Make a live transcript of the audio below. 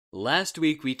Last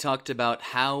week we talked about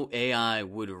how AI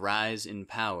would rise in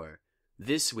power.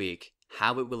 This week,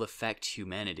 how it will affect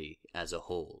humanity as a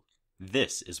whole.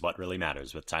 This is What Really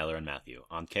Matters with Tyler and Matthew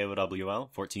on KOWL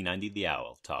 1490 The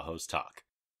Owl, Tahoe's Talk.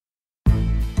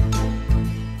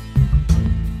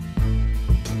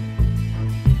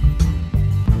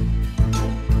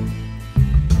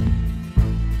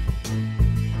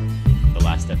 The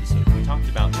last episode, we talked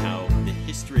about how the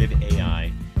history of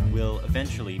AI will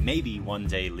eventually, maybe one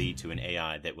day, lead to an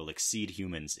AI that will exceed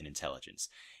humans in intelligence.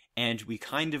 And we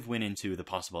kind of went into the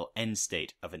possible end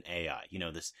state of an AI. You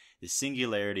know, this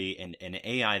singularity and an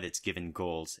AI that's given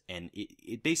goals, and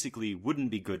it basically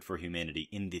wouldn't be good for humanity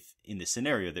in the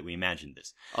scenario that we imagined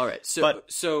this. All right. So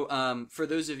for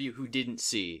those of you who didn't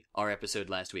see our episode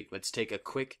last week, let's take a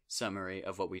quick summary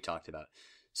of what we talked about.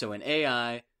 So an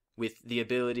AI with the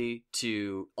ability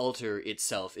to alter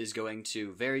itself is going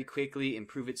to very quickly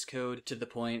improve its code to the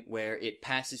point where it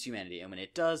passes humanity. And when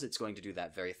it does, it's going to do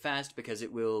that very fast because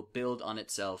it will build on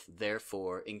itself,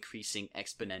 therefore increasing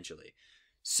exponentially.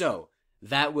 So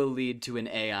that will lead to an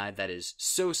AI that is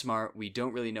so smart we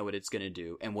don't really know what it's going to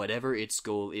do. And whatever its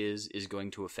goal is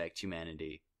going to affect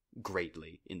humanity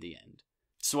greatly in the end.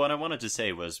 So what I wanted to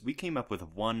say was we came up with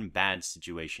one bad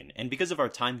situation, and because of our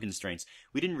time constraints,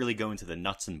 we didn't really go into the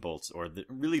nuts and bolts or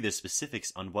really the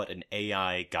specifics on what an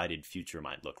AI-guided future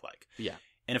might look like. Yeah.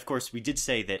 And of course, we did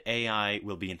say that AI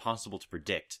will be impossible to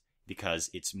predict because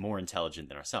it's more intelligent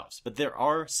than ourselves. But there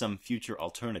are some future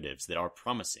alternatives that are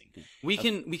promising. We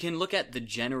can look at the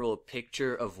general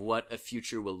picture of what a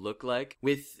future will look like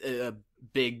with a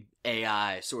big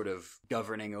AI sort of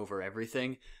governing over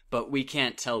everything, but we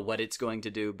can't tell what it's going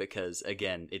to do because,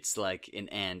 again, it's like an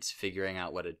ant figuring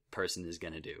out what a person is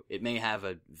going to do. It may have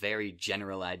a very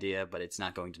general idea, but it's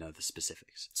not going to know the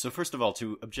specifics. So first of all,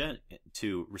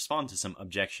 to respond to some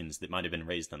objections that might have been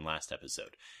raised in last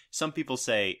episode, some people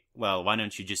say, well, why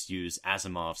don't you just use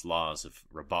Asimov's laws of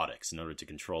robotics in order to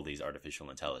control these artificial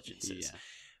intelligences? Yeah.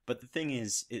 But the thing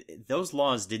is, those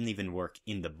laws didn't even work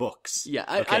in the books. Yeah,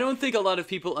 I don't think a lot of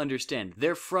people understand.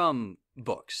 They're from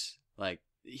books. Like,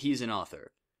 he's an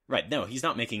author. Right, no, he's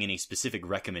not making any specific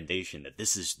recommendation that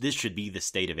this should be the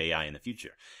state of AI in the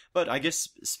future. But I guess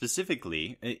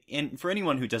specifically, and for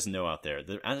anyone who doesn't know out there,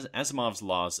 Asimov's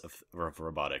laws of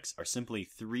robotics are simply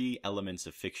 3 elements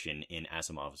of fiction in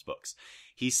Asimov's books.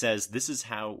 He says this is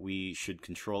how we should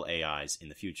control AIs in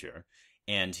the future.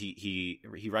 And he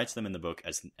writes them in the book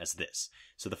as this.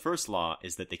 So the first law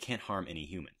is that they can't harm any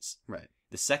humans. Right.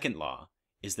 The second law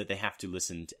is that they have to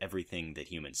listen to everything that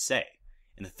humans say.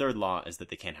 And the third law is that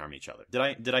they can't harm each other.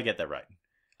 Did I get that right?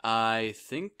 I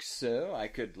think so. I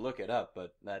could look it up,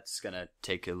 but that's going to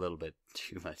take a little bit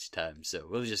too much time. So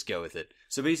we'll just go with it.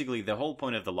 So basically, the whole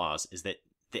point of the laws is that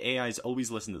the AIs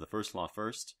always listen to the first law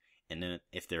first. And then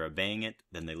if they're obeying it,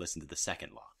 then they listen to the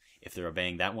second law. If they're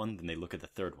obeying that one, then they look at the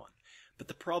third one. But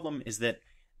the problem is that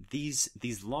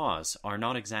these laws are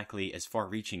not exactly as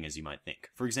far-reaching as you might think.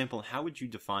 For example, how would you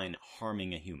define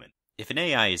harming a human? If an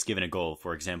AI is given a goal,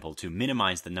 for example, to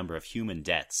minimize the number of human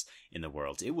deaths in the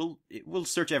world, it will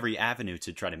search every avenue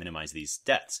to try to minimize these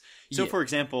deaths. So, for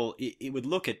example, it would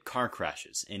look at car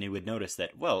crashes, and it would notice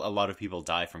that, well, a lot of people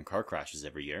die from car crashes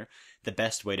every year. The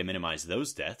best way to minimize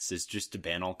those deaths is just to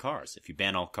ban all cars. If you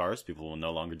ban all cars, people will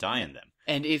no longer die in them.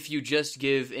 And if you just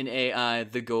give an AI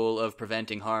the goal of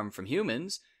preventing harm from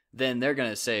humans, then they're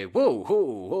going to say,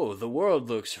 whoa, the world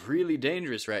looks really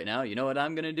dangerous right now. You know what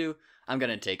I'm going to do? I'm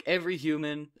going to take every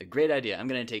human, a great idea, I'm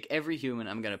going to take every human,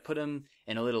 I'm going to put them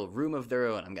in a little room of their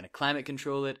own, I'm going to climate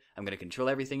control it, I'm going to control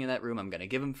everything in that room, I'm going to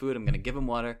give them food, I'm going to give them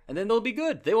water, and then they'll be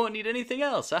good. They won't need anything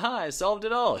else. Aha, I solved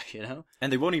it all, you know?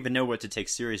 And they won't even know what to take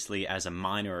seriously as a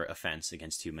minor offense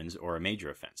against humans or a major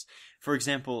offense. For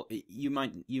example, you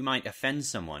might offend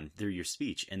someone through your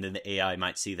speech, and then the AI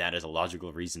might see that as a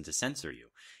logical reason to censor you.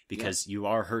 Because you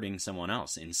are hurting someone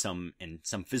else in some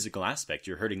physical aspect.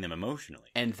 You're hurting them emotionally.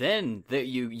 And then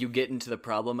you get into the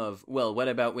problem of, well, what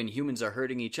about when humans are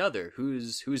hurting each other?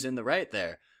 Who's in the right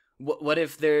there? What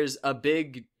if there's a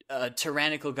big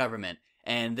tyrannical government,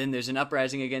 and then there's an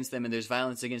uprising against them, and there's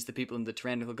violence against the people in the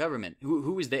tyrannical government?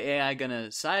 Who is the AI going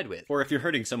to side with? Or if you're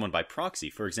hurting someone by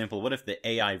proxy, for example, what if the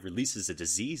AI releases a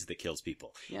disease that kills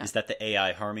people? Yeah. Is that the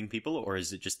AI harming people, or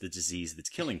is it just the disease that's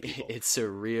killing people? It's a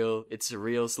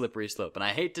real slippery slope, and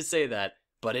I hate to say that,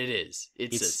 but it is.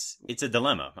 It's a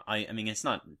dilemma. I mean, it's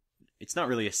not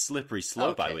really a slippery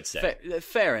slope, okay, I would say.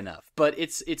 Fair enough, but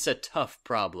it's a tough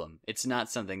problem. It's not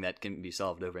something that can be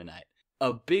solved overnight.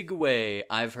 A big way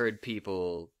I've heard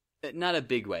people, not a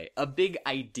big way, a big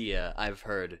idea I've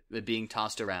heard being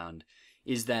tossed around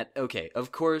is that, okay,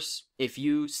 of course, if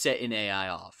you set an AI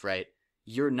off, right,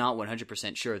 you're not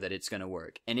 100% sure that it's going to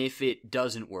work. And if it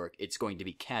doesn't work, it's going to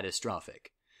be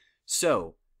catastrophic.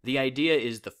 So, the idea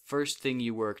is the first thing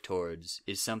you work towards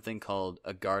is something called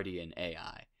a guardian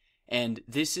AI. And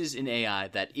this is an AI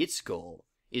that its goal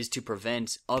is to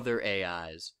prevent other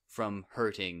AIs from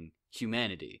hurting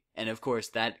humanity. And of course,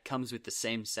 that comes with the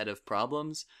same set of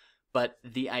problems, but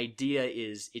the idea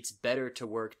is it's better to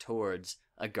work towards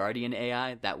a guardian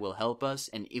AI that will help us,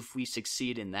 and if we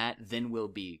succeed in that, then we'll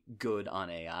be good on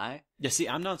AI. Yeah, see,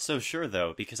 I'm not so sure,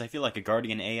 though, because I feel like a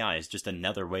guardian AI is just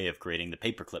another way of creating the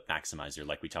paperclip maximizer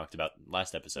like we talked about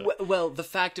last episode. Well, the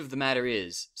fact of the matter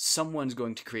is, someone's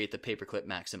going to create the paperclip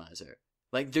maximizer.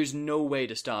 Like, there's no way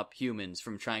to stop humans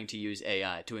from trying to use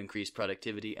AI to increase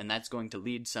productivity, and that's going to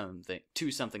lead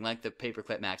to something like the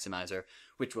paperclip maximizer,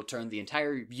 which will turn the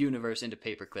entire universe into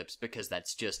paperclips, because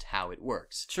that's just how it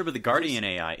works. Sure, but the Guardian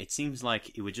AI, it seems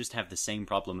like it would just have the same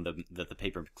problem that the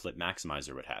paperclip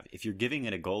maximizer would have. If you're giving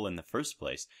it a goal in the first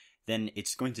place, then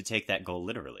it's going to take that goal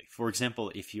literally. For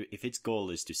example, if its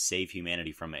goal is to save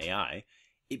humanity from AI,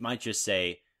 it might just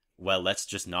say, well, let's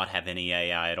just not have any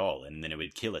AI at all, and then it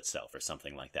would kill itself or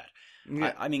something like that.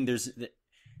 Yeah. I mean,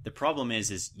 the problem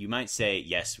is you might say,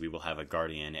 yes, we will have a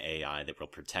guardian AI that will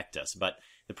protect us, but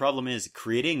the problem is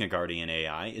creating a guardian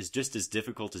AI is just as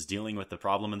difficult as dealing with the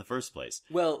problem in the first place.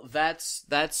 Well,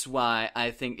 that's why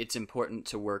I think it's important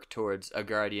to work towards a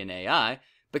guardian AI,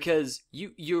 because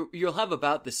you'll have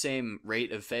about the same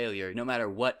rate of failure no matter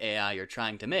what AI you're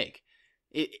trying to make.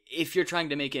 If you're trying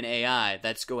to make an AI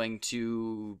that's going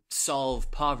to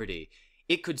solve poverty,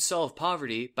 it could solve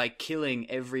poverty by killing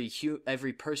every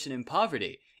person in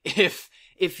poverty if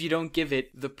you don't give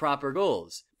it the proper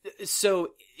goals.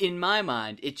 So, in my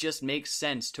mind, it just makes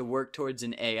sense to work towards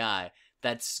an AI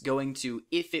that's going to,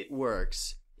 if it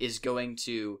works, is going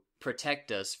to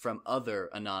protect us from other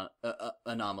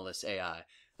anomalous AI.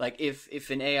 Like, if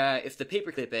the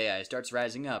paperclip AI starts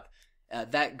rising up,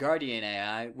 that guardian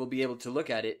AI will be able to look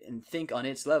at it and think on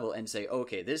its level and say,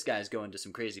 okay, this guy's going to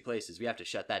some crazy places. We have to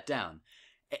shut that down.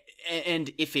 And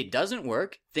if it doesn't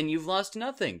work, then you've lost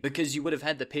nothing, because you would have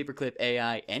had the paperclip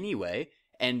AI anyway,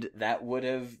 and that would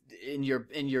have, and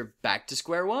you're back to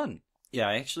square one. Yeah,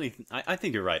 actually, I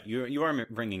think you're right. You are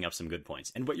bringing up some good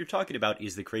points. And what you're talking about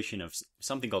is the creation of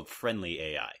something called friendly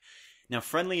AI. Now,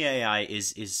 friendly AI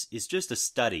is just a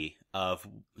study of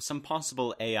some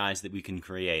possible AIs that we can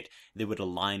create that would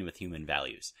align with human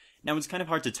values. Now, it's kind of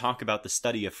hard to talk about the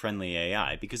study of friendly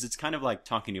AI because it's kind of like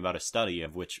talking about a study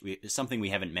of something we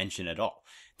haven't mentioned at all.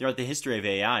 Throughout the history of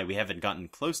AI, we haven't gotten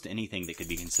close to anything that could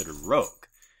be considered rogue.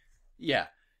 Yeah.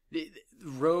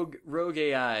 Rogue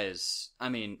AIs, I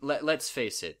mean, let's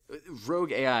face it,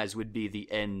 rogue AIs would be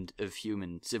the end of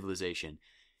human civilization.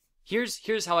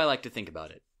 Here's how I like to think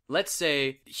about it. Let's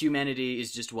say humanity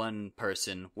is just one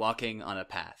person walking on a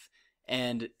path,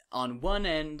 and on one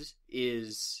end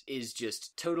is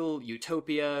just total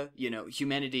utopia. You know,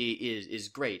 humanity is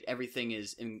great, everything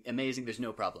is amazing, there's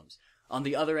no problems. On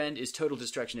the other end is total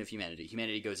destruction of humanity.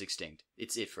 Humanity goes extinct.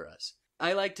 It's it for us.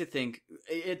 I like to think,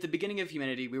 at the beginning of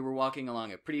humanity, we were walking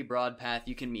along a pretty broad path.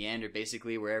 You can meander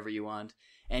basically wherever you want,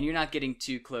 and you're not getting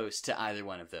too close to either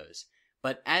one of those.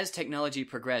 But as technology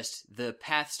progressed, the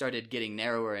path started getting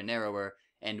narrower and narrower,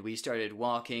 and we started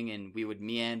walking, and we would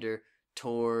meander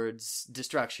towards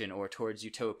destruction or towards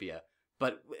utopia.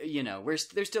 But, you know,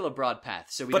 there's still a broad path,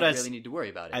 so we don't really need to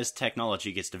worry about it. As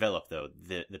technology gets developed, though,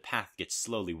 the path gets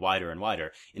slowly wider and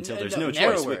wider until there's no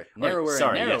narrower, choice. Narrower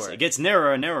and narrower. Yes, it gets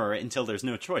narrower and narrower until there's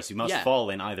no choice. You must fall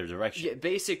in either direction. Yeah,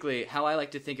 basically, how I like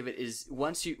to think of it is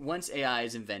once AI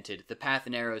is invented, the path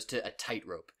narrows to a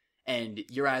tightrope. And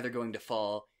you're either going to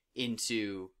fall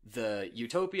into the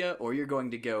utopia or you're going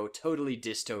to go totally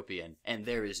dystopian, and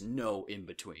there is no in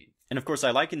between. And of course, I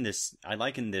liken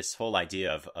this whole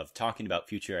idea of talking about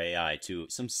future AI to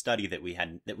some study that we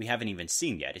haven't even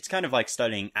seen yet. It's kind of like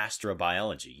studying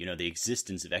astrobiology, you know, the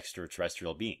existence of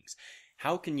extraterrestrial beings.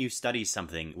 How can you study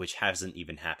something which hasn't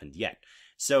even happened yet?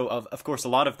 So, of course, a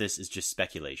lot of this is just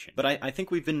speculation. But I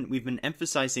think we've been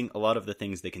emphasizing a lot of the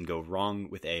things that can go wrong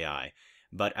with AI.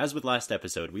 But as with last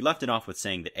episode, we left it off with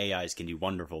saying that AIs can do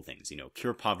wonderful things, you know,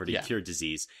 cure poverty, cure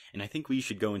disease, and I think we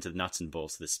should go into the nuts and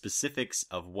bolts, the specifics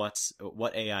of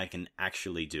what AI can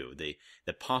actually do, the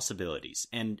possibilities.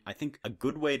 And I think a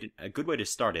good way to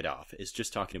start it off is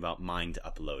just talking about mind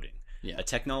uploading, a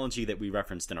technology that we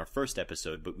referenced in our first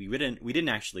episode, but we didn't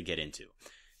actually get into.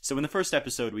 So in the first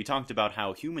episode, we talked about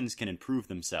how humans can improve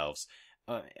themselves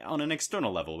on an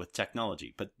external level with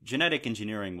technology, but genetic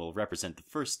engineering will represent the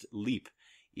first leap.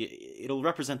 It'll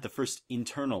represent the first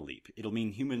internal leap. It'll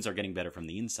mean humans are getting better from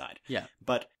the inside. Yeah.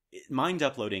 But mind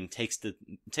uploading takes this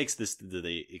to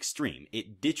the extreme.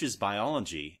 It ditches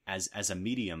biology as a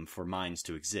medium for minds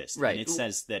to exist. Right. And it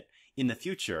says that in the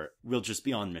future, we'll just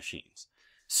be on machines.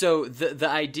 So the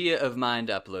idea of mind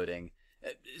uploading,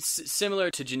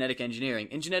 similar to genetic engineering.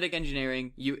 In genetic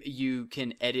engineering, you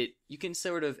can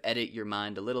sort of edit your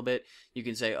mind a little bit. You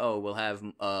can say, oh, we'll have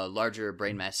a larger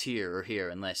brain mass here or here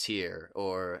and less here,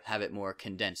 or have it more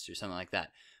condensed or something like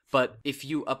that. But if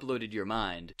you uploaded your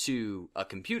mind to a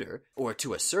computer or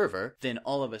to a server, then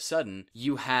all of a sudden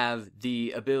you have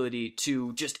the ability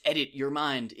to just edit your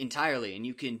mind entirely, and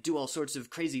you can do all sorts of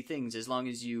crazy things as long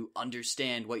as you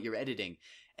understand what you're editing.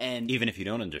 And even if you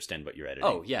don't understand what you're editing,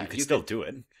 oh yeah, you could still do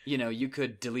it. You know, you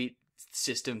could delete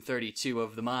System 32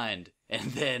 of the mind,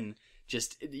 and then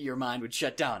just your mind would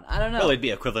shut down. I don't know. Well, it'd be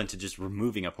equivalent to just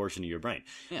removing a portion of your brain.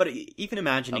 Yeah. But even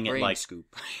imagining it like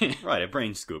scoop. Right, a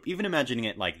brain scoop. Even imagining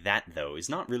it like that, though, is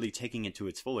not really taking it to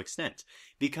its full extent,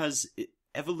 because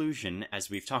evolution, as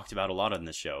we've talked about a lot on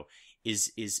this show,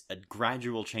 is a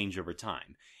gradual change over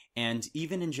time. And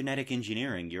even in genetic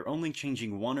engineering, you're only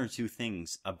changing one or two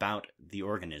things about the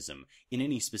organism in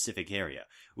any specific area.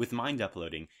 With mind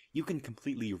uploading, you can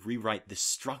completely rewrite the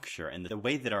structure and the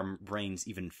way that our brains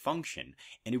even function,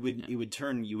 and it would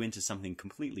turn you into something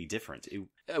completely different.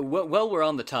 While we're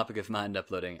on the topic of mind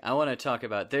uploading, I want to talk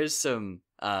about, there's some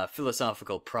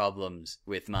philosophical problems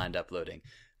with mind uploading.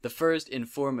 The first and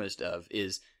foremost of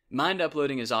is, mind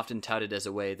uploading is often touted as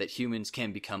a way that humans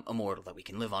can become immortal, that we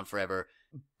can live on forever.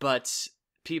 But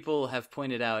people have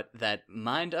pointed out that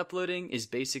mind uploading is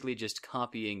basically just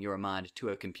copying your mind to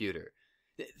a computer.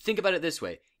 Think about it this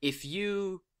way. If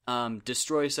you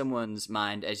destroy someone's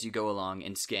mind as you go along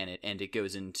and scan it and it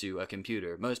goes into a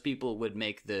computer, most people would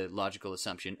make the logical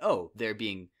assumption, oh, they're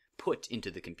being put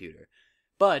into the computer.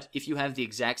 But if you have the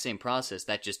exact same process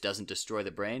that just doesn't destroy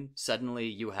the brain, suddenly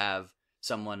you have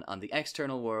someone on the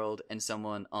external world and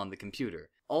someone on the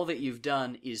computer. All that you've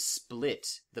done is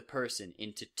split the person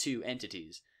into two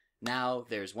entities. Now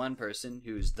there's one person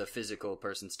who's the physical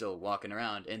person still walking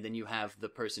around, and then you have the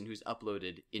person who's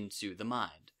uploaded into the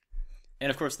mind.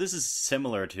 And of course, this is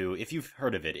similar to, if you've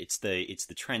heard of it, it's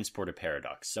the transporter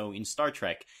paradox. So in Star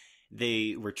Trek,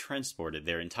 they were transported,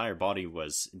 their entire body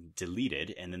was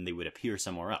deleted, and then they would appear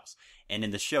somewhere else. And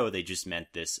in the show, they just meant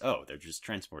this, oh, they're just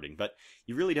transporting. But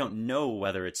you really don't know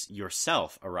whether it's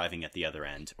yourself arriving at the other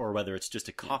end, or whether it's just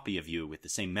a copy of you with the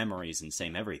same memories and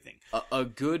same everything. A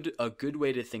good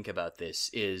way to think about this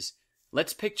is,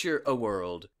 let's picture a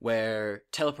world where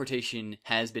teleportation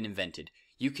has been invented.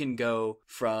 You can go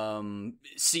from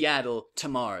Seattle to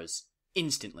Mars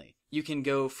instantly. You can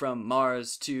go from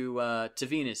Mars to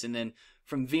Venus, and then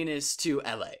from Venus to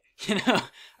LA. You know,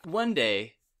 one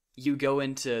day you go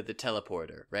into the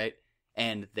teleporter, right?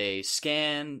 And they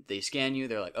scan you.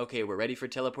 They're like, okay, we're ready for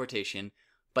teleportation.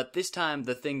 But this time,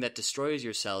 the thing that destroys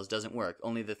your cells doesn't work.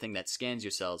 Only the thing that scans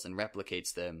your cells and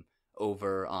replicates them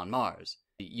over on Mars.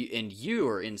 You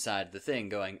are inside the thing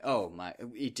going, oh my,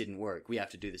 it didn't work. We have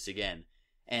to do this again.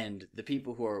 And the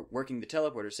people who are working the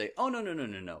teleporter say, oh,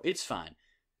 no, it's fine.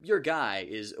 Your guy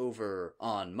is over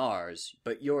on Mars,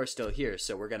 but you're still here,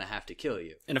 so we're going to have to kill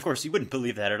you. And of course, you wouldn't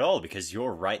believe that at all, because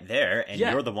you're right there, and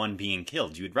you're the one being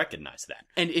killed. You would recognize that.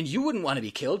 And you wouldn't want to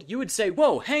be killed. You would say,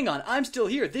 whoa, hang on, I'm still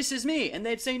here. This is me. And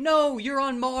they'd say, no, you're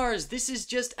on Mars. This is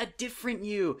just a different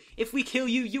you. If we kill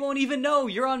you, you won't even know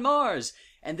you're on Mars.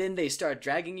 And then they start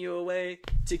dragging you away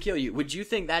to kill you. Would you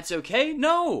think that's okay?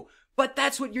 No. But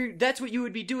that's what you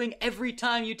would be doing every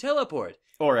time you teleport.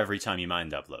 Or every time you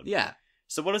mind upload. Yeah.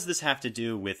 So what does this have to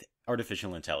do with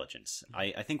artificial intelligence?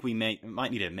 I think we might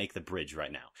need to make the bridge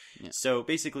right now. Yeah. So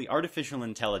basically, artificial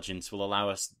intelligence will allow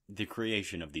us the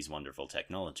creation of these wonderful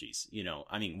technologies. You know,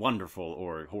 I mean, wonderful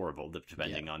or horrible,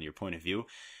 depending on your point of view.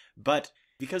 But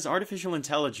because artificial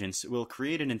intelligence will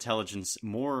create an intelligence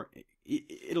more...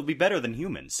 It'll be better than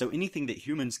humans. So anything that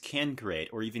humans can create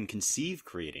or even conceive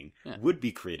creating would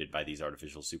be created by these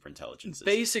artificial superintelligences.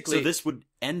 Basically... So this would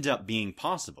end up being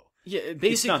possible. Yeah, basically,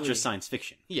 it's not just science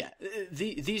fiction. Yeah,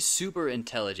 these super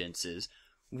intelligences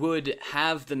would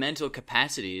have the mental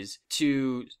capacities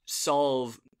to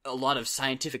solve a lot of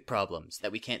scientific problems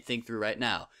that we can't think through right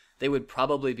now. They would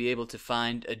probably be able to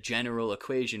find a general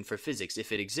equation for physics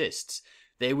if it exists.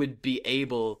 They would be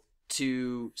able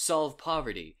to solve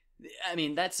poverty. I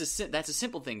mean, that's a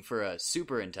simple thing for a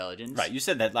super intelligence. Right, you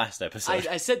said that last episode.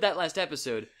 I said that last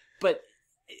episode, but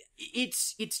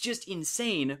it's just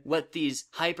insane what these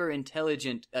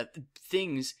hyper-intelligent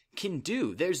things can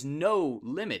do. There's no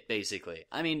limit, basically.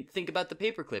 I mean, think about the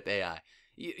paperclip AI.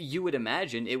 You would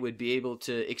imagine it would be able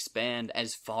to expand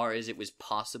as far as it was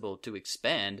possible to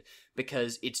expand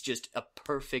because it's just a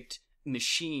perfect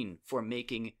machine for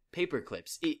making paper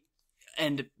clips.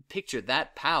 And picture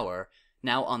that power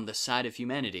now on the side of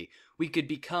humanity. We could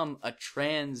become a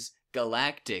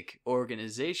trans-galactic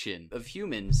organization of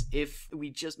humans if we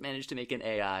just managed to make an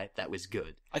AI that was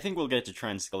good. I think we'll get to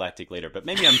transgalactic later, but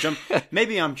maybe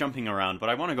I'm jumping around. But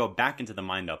I want to go back into the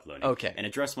mind uploading, and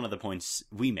address one of the points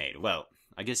we made. Well,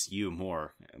 I guess you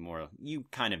you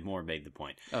kind of more made the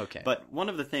point. Okay. But one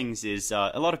of the things is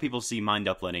a lot of people see mind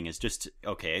uploading as just,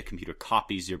 okay, a computer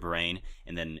copies your brain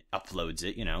and then uploads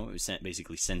it, it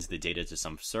basically sends the data to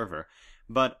some server.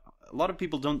 But a lot of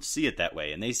people don't see it that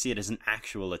way, and they see it as an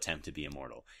actual attempt to be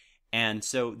immortal. And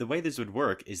so the way this would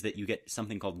work is that you get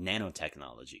something called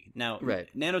nanotechnology. Now,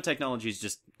 nanotechnology is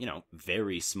just,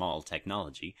 very small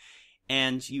technology.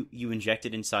 And you inject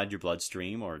it inside your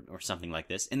bloodstream or something like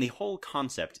this. And the whole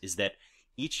concept is that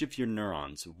each of your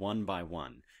neurons, one by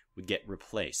one, would get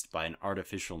replaced by an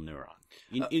artificial neuron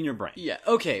in your brain. Yeah,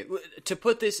 okay. To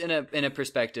put this in a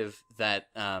perspective that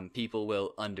people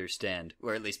will understand,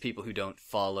 or at least people who don't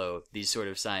follow these sort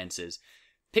of sciences,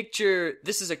 picture,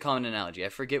 this is a common analogy. I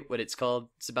forget what it's called.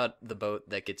 It's about the boat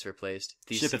that gets replaced.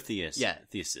 Ship of Theseus. Yeah.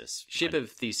 Theseus. Ship of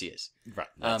Theseus. Right,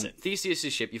 that's it.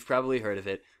 Theseus' ship, you've probably heard of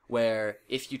it, where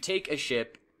if you take a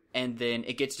ship and then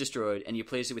it gets destroyed and you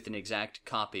place it with an exact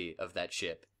copy of that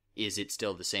ship, is it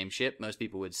still the same ship? Most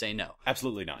people would say no.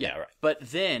 Absolutely not. Yeah, right. But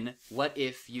then, what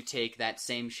if you take that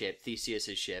same ship,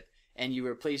 Theseus' ship, and you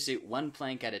replace it one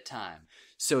plank at a time,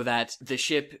 so that the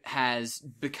ship has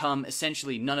become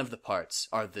essentially none of the parts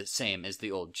are the same as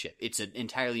the old ship. It's an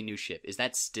entirely new ship. Is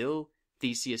that still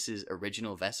Theseus'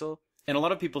 original vessel? And a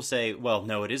lot of people say, well,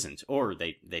 no, it isn't. Or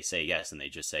they say yes, and they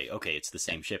just say, okay, it's the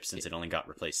same ship since it only got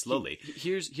replaced slowly.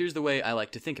 Here's the way I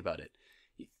like to think about it.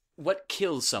 What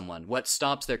kills someone, what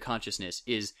stops their consciousness,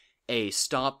 is a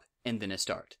stop and then a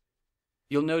start.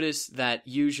 You'll notice that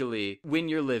usually, when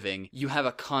you're living, you have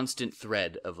a constant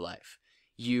thread of life.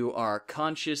 You are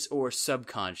conscious or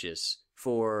subconscious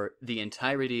for the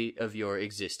entirety of your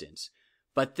existence.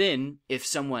 But then, if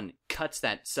someone cuts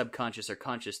that subconscious or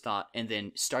conscious thought and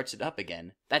then starts it up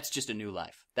again, that's just a new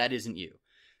life. That isn't you.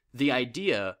 The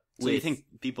idea So you think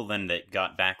people then that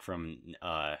got back from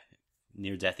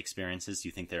near-death experiences,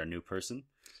 you think they're a new person?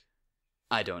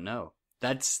 I don't know.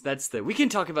 We can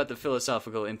talk about the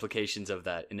philosophical implications of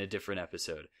that in a different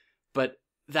episode. But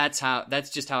that's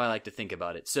just how I like to think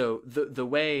about it. So the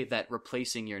way that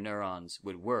replacing your neurons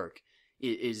would work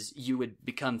is you would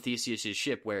become Theseus'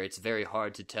 ship, where it's very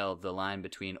hard to tell the line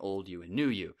between old you and new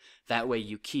you. That way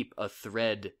you keep a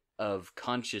thread of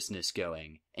consciousness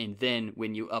going, and then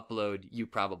when you upload, you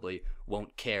probably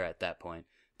won't care at that point,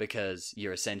 because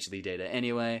you're essentially data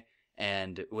anyway,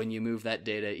 and when you move that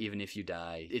data, even if you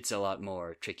die, it's a lot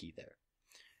more tricky there.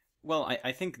 Well,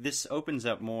 I think this opens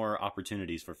up more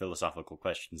opportunities for philosophical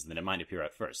questions than it might appear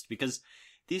at first, because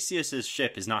Theseus'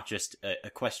 ship is not just a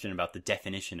question about the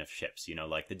definition of ships,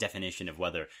 like the definition of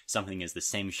whether something is the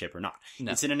same ship or not.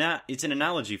 No. It's an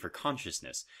analogy for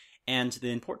consciousness. And the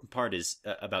important part is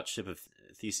about Ship of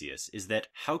Theseus is that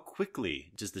how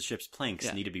quickly does the ship's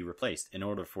planks need to be replaced in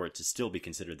order for it to still be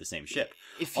considered the same ship?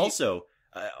 Also,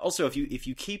 if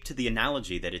you keep to the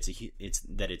analogy that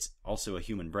it's also a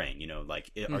human brain,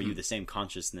 are you the same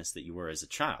consciousness that you were as a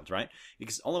child, right?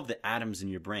 Because all of the atoms in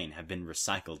your brain have been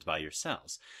recycled by your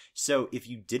cells. So if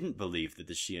you didn't believe that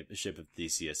the ship of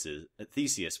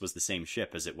Theseus was the same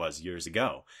ship as it was years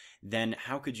ago, then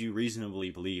how could you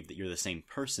reasonably believe that you're the same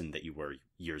person that you were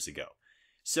years ago?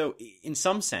 So in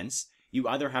some sense, you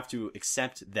either have to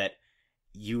accept that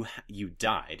you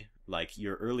died, like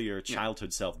your earlier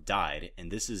childhood self died,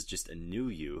 and this is just a new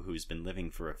you who's been living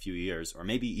for a few years, or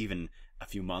maybe even a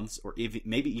few months, or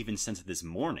maybe even since this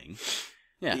morning.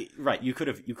 Yeah. Right. You could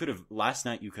have last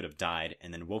night you could have died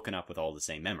and then woken up with all the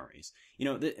same memories.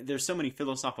 There's so many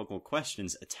philosophical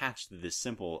questions attached to this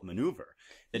simple maneuver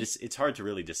that it's hard to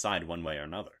really decide one way or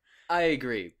another. I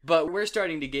agree, but we're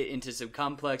starting to get into some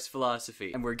complex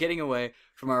philosophy, and we're getting away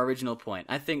from our original point.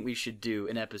 I think we should do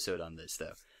an episode on this,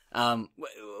 though.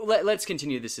 Let's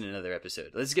continue this in another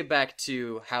episode. Let's get back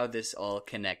to how this all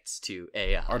connects to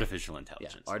AI. Artificial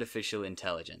intelligence. Yeah, artificial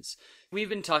intelligence. We've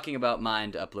been talking about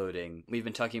mind uploading. We've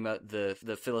been talking about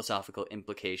the philosophical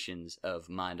implications of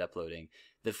mind uploading,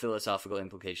 the philosophical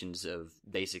implications of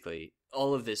basically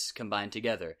all of this combined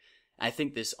together. I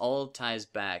think this all ties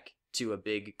back to a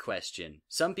big question.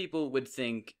 Some people would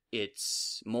think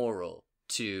it's moral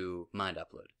to mind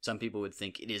upload. Some people would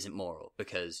think it isn't moral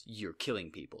because you're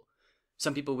killing people.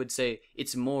 Some people would say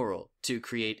it's moral to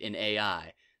create an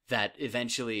AI that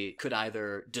eventually could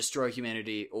either destroy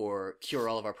humanity or cure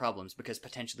all of our problems, because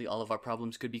potentially all of our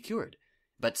problems could be cured.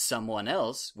 But someone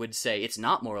else would say it's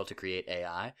not moral to create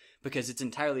AI because it's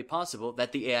entirely possible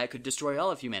that the AI could destroy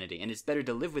all of humanity, and it's better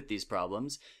to live with these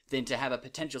problems than to have a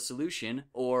potential solution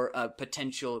or a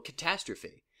potential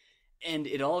catastrophe. And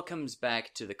it all comes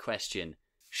back to the question,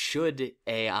 should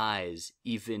AIs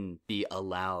even be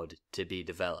allowed to be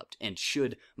developed? And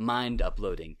should mind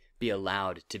uploading be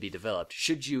allowed to be developed?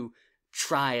 Should you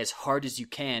try as hard as you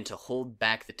can to hold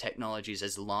back the technologies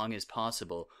as long as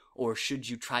possible, or should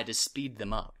you try to speed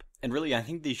them up? And really, I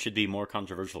think these should be more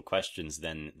controversial questions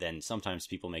than sometimes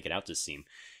people make it out to seem.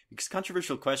 Because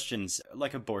controversial questions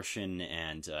like abortion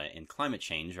and climate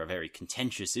change are very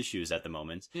contentious issues at the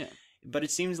moment. Yeah. But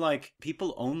it seems like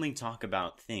people only talk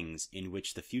about things in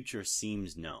which the future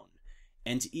seems known.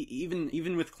 And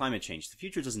even with climate change, the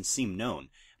future doesn't seem known,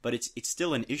 but it's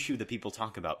still an issue that people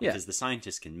talk about because the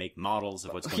scientists can make models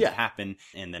of what's going to happen,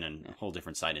 and then a whole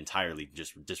different side entirely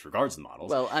just disregards the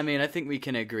models. Well, I mean, I think we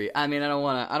can agree. I mean, I don't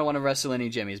want to wrestle any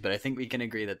jimmies, but I think we can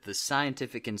agree that the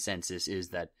scientific consensus is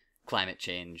that climate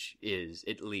change is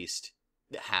at least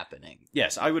happening.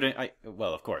 Yes,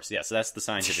 well, of course, yes, that's the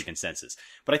scientific consensus.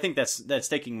 But I think that's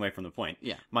taking away from the point.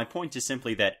 Yeah. My point is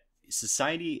simply that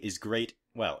society is great.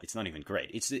 Well, it's not even great.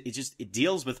 It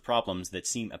deals with problems that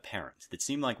seem apparent, that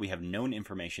seem like we have known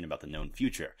information about the known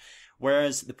future.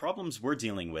 Whereas the problems we're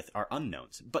dealing with are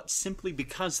unknowns, but simply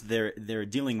because they're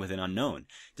dealing with an unknown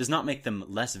does not make them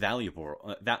less valuable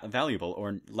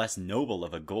or less noble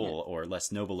of a goal or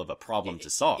less noble of a problem to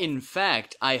solve. In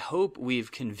fact, I hope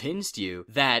we've convinced you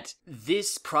that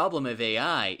this problem of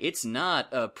AI, it's not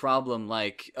a problem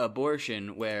like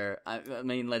abortion where, I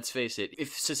mean, let's face it,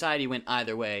 if society went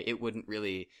either way, it wouldn't really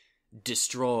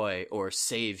destroy or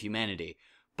save humanity.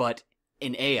 But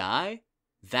in AI,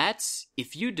 that's,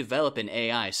 if you develop an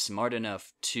AI smart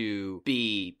enough to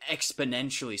be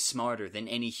exponentially smarter than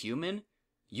any human,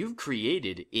 you've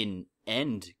created an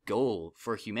end goal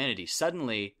for humanity.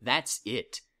 Suddenly, that's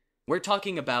it. We're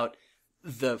talking about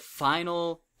the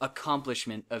final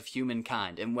accomplishment of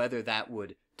humankind, and whether that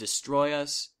would destroy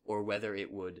us or whether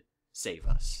it would save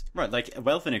us. Right, like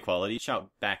wealth inequality, shout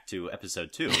back to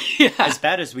episode 2. Yeah. As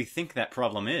bad as we think that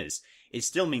problem is, it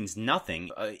still means nothing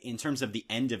in terms of the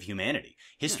end of humanity.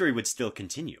 History would still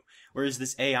continue. Whereas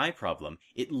this AI problem,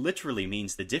 it literally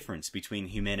means the difference between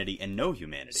humanity and no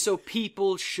humanity. So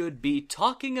people should be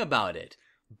talking about it.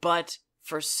 But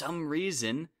for some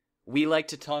reason, we like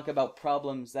to talk about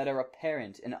problems that are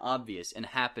apparent and obvious and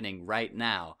happening right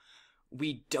now.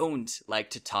 We don't like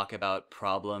to talk about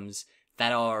problems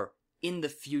that are in the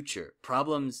future.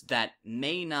 Problems that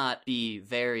may not be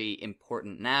very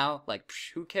important now. Like,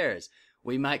 who cares?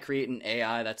 We might create an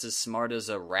AI that's as smart as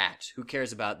a rat. Who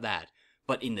cares about that?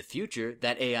 But in the future,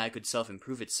 that AI could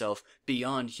self-improve itself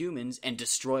beyond humans and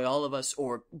destroy all of us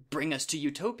or bring us to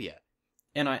utopia.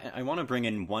 And I want to bring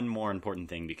in one more important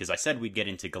thing, because I said we'd get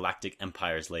into galactic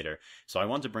empires later, so I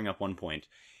want to bring up one point.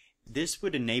 This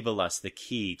would enable us the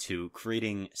key to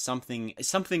creating something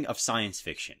of science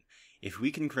fiction. If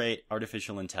we can create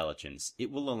artificial intelligence,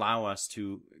 it will allow us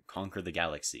to conquer the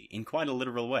galaxy in quite a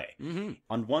literal way. Mm-hmm.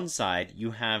 On one side,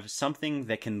 you have something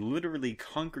that can literally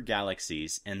conquer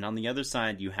galaxies, and on the other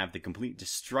side, you have the complete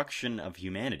destruction of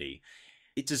humanity.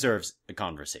 It deserves a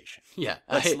conversation. Yeah.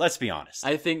 Let's be honest.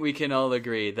 I think we can all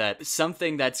agree that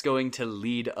something that's going to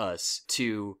lead us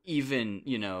to even,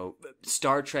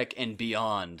 Star Trek and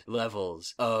beyond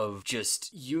levels of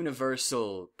just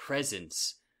universal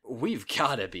presence, we've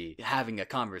got to be having a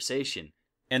conversation.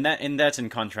 And that's in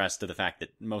contrast to the fact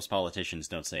that most politicians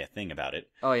don't say a thing about it.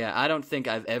 Oh yeah, I don't think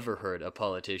I've ever heard a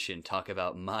politician talk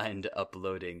about mind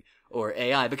uploading or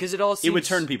AI, because it would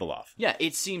turn people off. Yeah,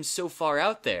 it seems so far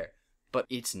out there, but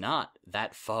it's not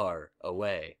that far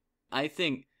away. I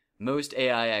think most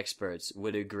AI experts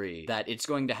would agree that it's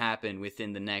going to happen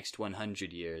within the next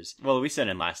 100 years. Well, we said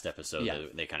in last episode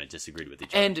that they kind of disagreed with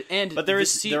each other. But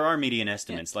there are median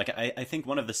estimates. Yeah. Like I think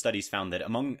one of the studies found that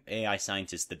among AI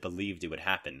scientists that believed it would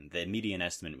happen, the median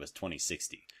estimate was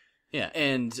 2060. Yeah,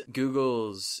 and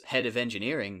Google's head of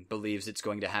engineering believes it's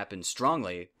going to happen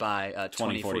strongly by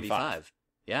 2045.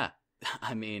 Yeah,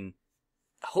 I mean,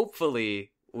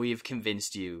 hopefully we've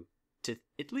convinced you to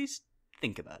at least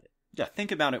think about it. Yeah,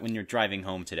 think about it when you're driving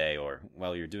home today, or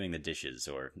while you're doing the dishes,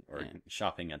 or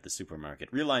shopping at the supermarket.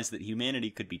 Realize that humanity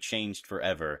could be changed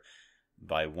forever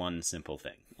by one simple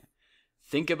thing.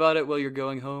 Think about it while you're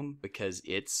going home, because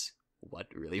it's what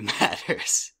really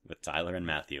matters. With Tyler and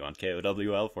Matthew on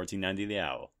KOWL 1490 The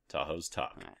Owl, Tahoe's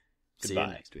Talk. Right. Goodbye. See you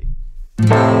next week.